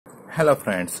Hello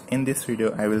friends, in this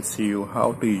video I will see you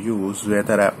how to use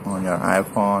Weather app on your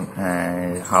iPhone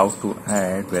and how to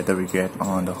add Weather Widget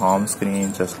on the home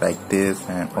screen just like this,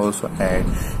 and also add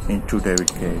into the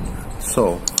widget.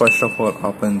 So first of all,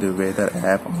 open the Weather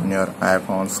app on your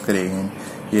iPhone screen.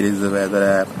 Here is the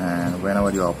Weather app, and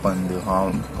whenever you open the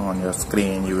home on your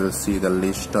screen, you will see the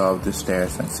list of the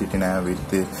states and city name with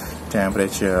the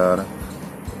temperature.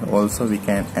 Also, we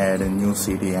can add a new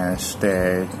city and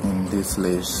state in this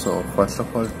list. So first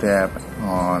of all, tap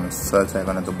on search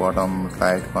icon at the bottom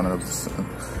right corner of the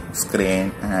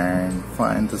screen and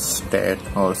find the state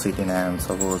or city name.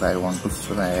 Suppose I want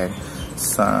to add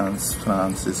San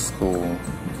Francisco.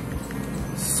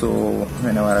 So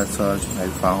whenever I search, I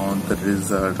found the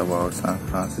result about San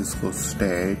Francisco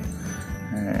state,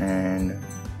 and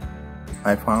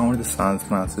I found the San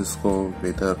Francisco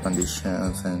weather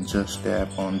conditions, and just tap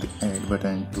on the add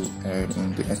button to add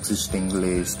in the existing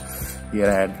list. Here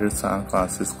I added San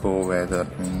Francisco weather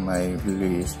in my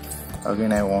list.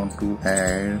 Again, I want to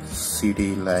add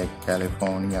city like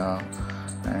California,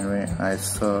 and when I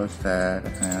searched that,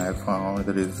 and I found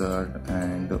the result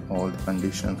and all the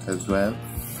conditions as well.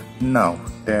 Now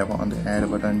tap on the add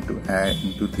button to add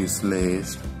into this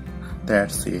list.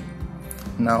 That's it.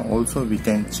 Now also we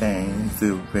can change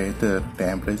the weather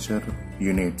temperature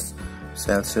units,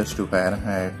 Celsius to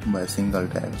Fahrenheit, by single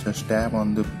tap. Just tap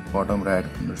on the bottom right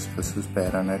corner Celsius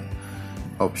Fahrenheit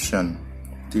option.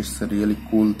 These are really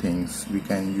cool things we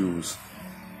can use.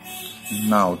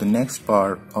 Now the next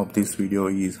part of this video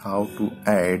is how to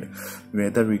add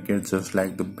Weather Widget just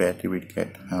like the battery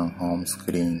widget on home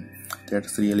screen.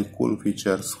 That's really cool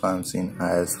features comes in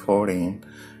iOS 14.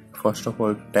 First of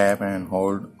all, tap and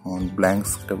hold on blank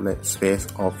space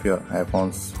of your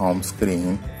iPhone's home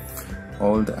screen.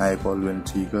 Hold the icon will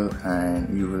jiggle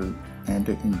and you will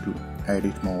enter into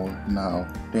edit mode. Now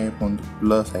tap on the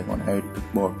plus icon at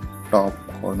the top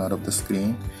corner of the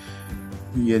screen.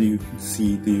 Here you can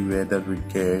see the Weather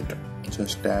Widget.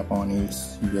 Just tap on it.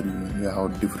 Here you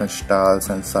have different styles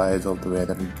and size of the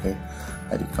Weather Widget.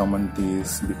 I recommend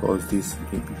this because this is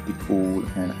pretty cool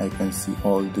and I can see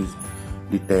all these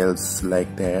details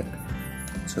like that.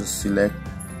 Just select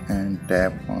and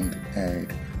tap on the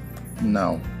add.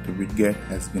 Now the widget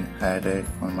has been added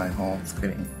on my home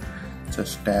screen.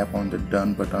 Just tap on the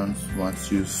done buttons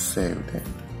once you saved it.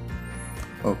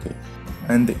 Okay,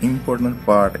 and the important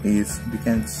part is we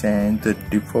can change the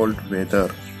default weather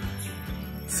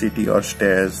city or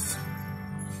states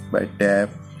by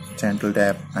gentle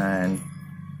tap and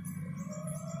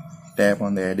tap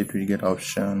on the edit widget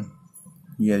option.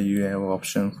 Here you have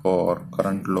option for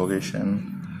current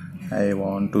location. I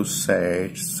want to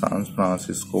set San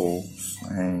Francisco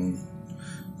and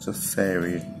just save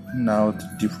it. Now the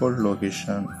default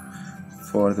location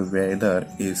for the weather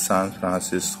is San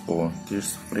Francisco.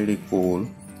 It's pretty cool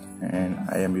and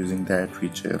I am using that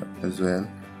feature as well.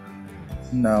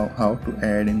 Now how to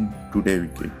add in today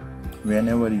widget.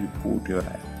 Whenever you put your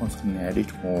iPhone screen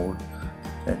edit mode,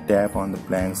 tap on the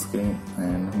blank screen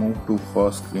and move to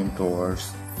first screen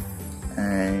towards,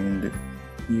 and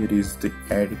here is the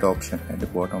edit option at the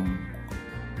bottom.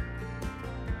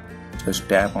 Just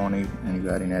tap on it and you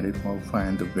are in edit mode.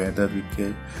 Find the weather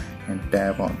widget and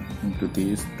tap on into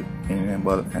this to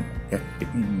enable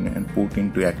and put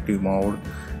into active mode,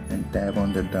 and tap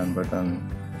on the done button.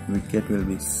 Widget will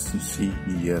be see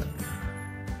here.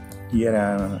 Here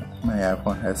my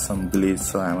iPhone has some glitch,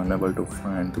 so I am unable to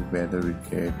find the Weather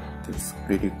Widget. It's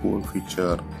pretty cool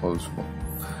feature also.